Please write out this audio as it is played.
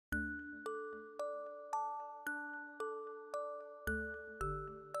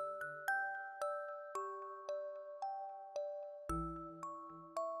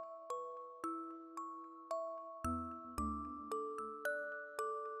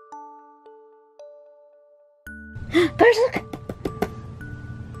Butters, look!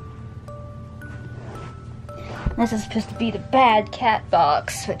 This is supposed to be the bad cat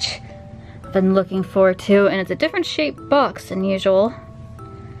box, which I've been looking forward to, and it's a different shaped box than usual.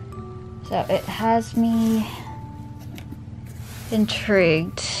 So it has me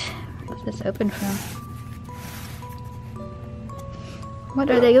intrigued. Where's this open from? What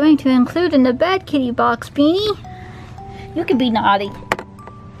are they going to include in the bad kitty box, Beanie? You can be naughty.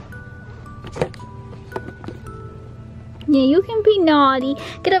 Yeah, you can be naughty.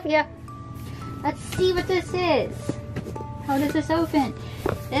 Get up here. Let's see what this is. How does this open?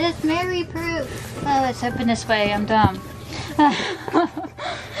 It is Mary proof. Oh, it's open this way. I'm dumb.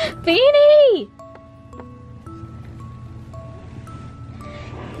 Beanie!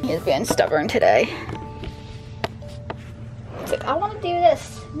 He's being stubborn today. He's like, I want to do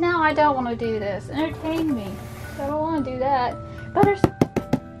this. No, I don't want to do this. Entertain me. I don't want to do that. Butters.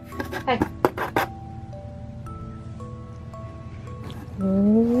 Hey.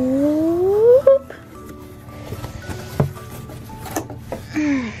 Whoop.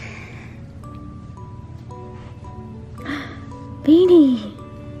 Beanie.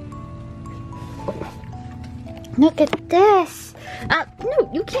 Look at this. No,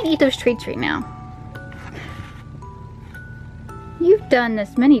 you can't eat those treats right now. You've done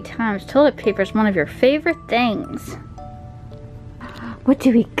this many times. Toilet paper is one of your favorite things. What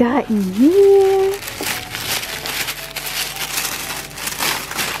do we got in here?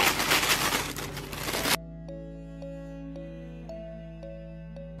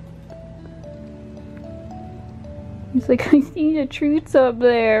 He's like, I see the truths up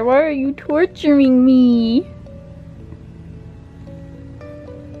there. Why are you torturing me?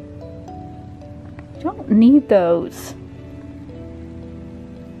 I don't need those.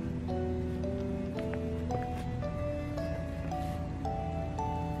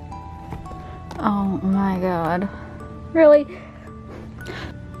 Oh my god. Really?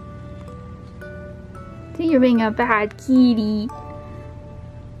 See, you're being a bad kitty.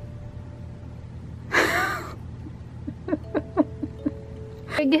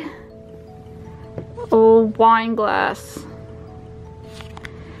 Big old wine glass.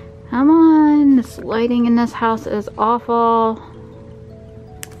 Come on, this lighting in this house is awful.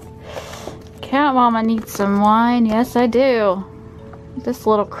 Cat Mama needs some wine. Yes, I do. This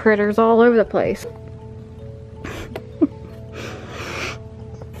little critter's all over the place.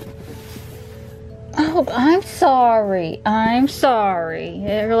 Oh, I'm sorry. I'm sorry.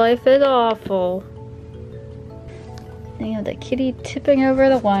 Your life is awful. You have the kitty tipping over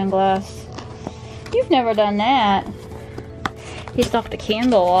the wine glass. You've never done that. He knocked the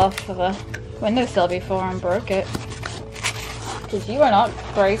candle off of a windowsill before and broke it. Because you are not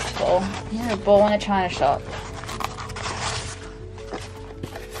graceful. You're a bull in a china shop.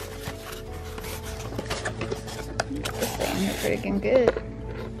 This thing, you're freaking good.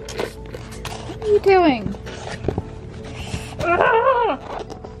 What are you doing? Ah!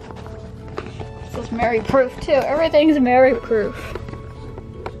 This is Mary proof too. Everything's Mary proof.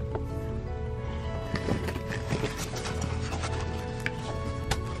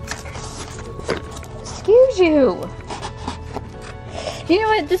 Excuse you. You know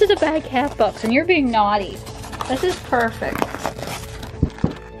what? This is a bad cat box and you're being naughty. This is perfect.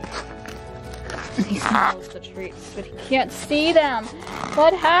 He smells the treats, but he can't see them.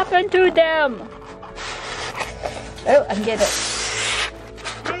 What happened to them? Oh, I'm getting it.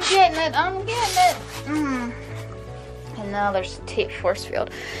 I'm getting it. I'm getting it. And now there's a tape force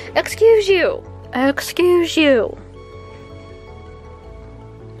field. Excuse you. Excuse you.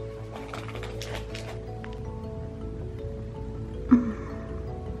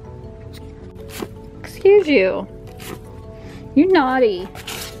 Excuse you. You're naughty.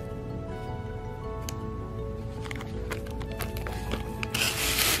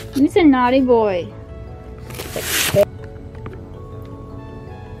 He's a naughty boy.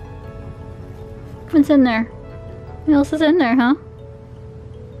 What's in there? What else is in there, huh?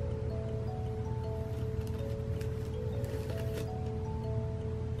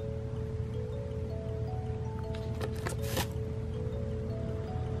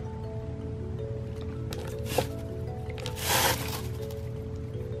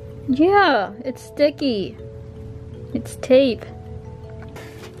 Yeah, it's sticky. It's tape.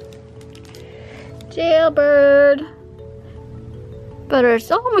 Jailbird. Butters.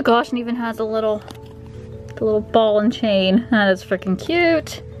 Oh my gosh, and even has a little ball and chain. That is freaking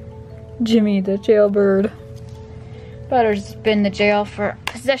cute. Jimmy the jailbird. Butters has been to jail for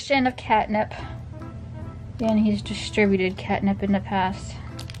possession of catnip. And he's distributed catnip in the past.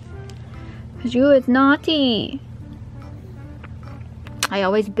 Cause you is naughty. I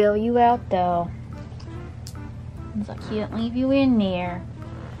always bail you out though. I can't leave you in there.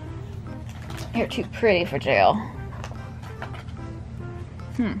 You're too pretty for jail.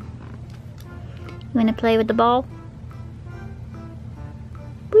 You wanna play with the ball?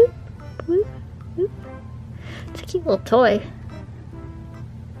 Boop, boop, boop. It's a cute little toy.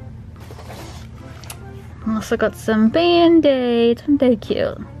 Also got some Band-Aids. Aren't they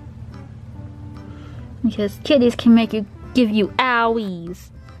cute? Because kitties can give you owies.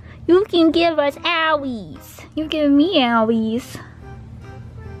 You can give us owies. You've given me owies.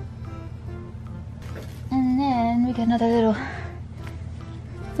 And then we got another little...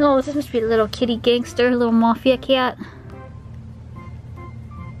 Oh, this must be a little kitty gangster, a little mafia cat.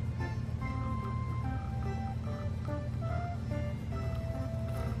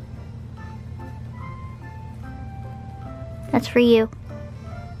 That's for you.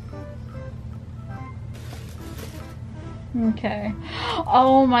 Okay.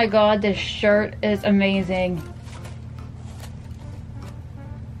 Oh my god, this shirt is amazing.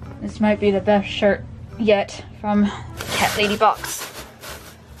 This might be the best shirt yet from CatLadyBox.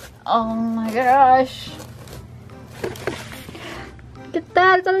 Oh my gosh. Look at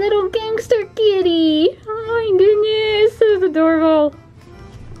that, it's a little gangster kitty. Oh my goodness, this is adorable.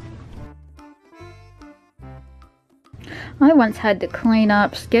 I once had to clean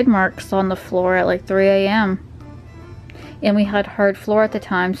up skid marks on the floor at like 3 a.m. And we had hard floor at the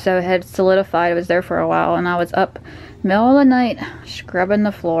time, so it had solidified. It was there for a while, and I was up middle of the night scrubbing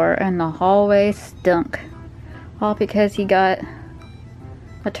the floor, and the hallway stunk. All because he got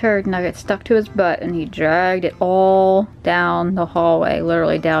a turd nugget stuck to his butt, and he dragged it all down the hallway,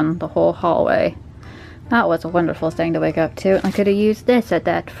 literally down the whole hallway. That was a wonderful thing to wake up to, and I could have used this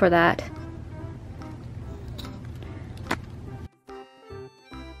for that.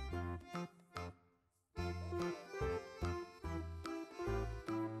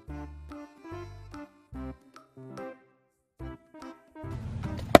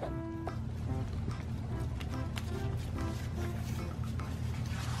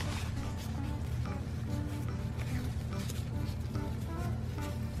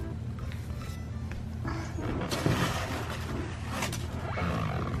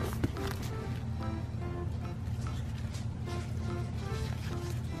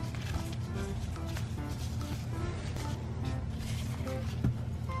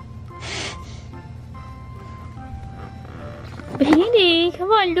 Baby, come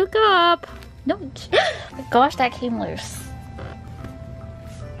on, look up. No, oh gosh, that came loose.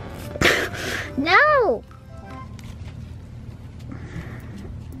 No!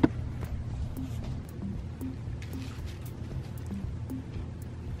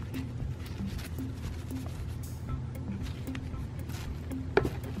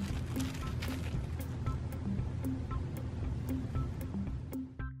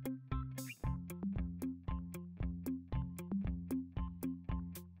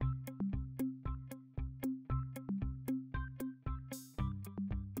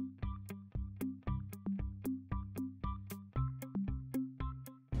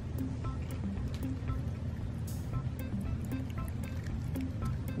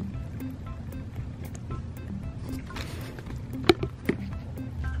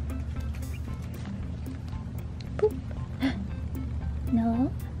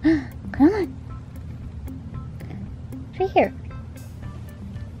 No. Come on. Right here.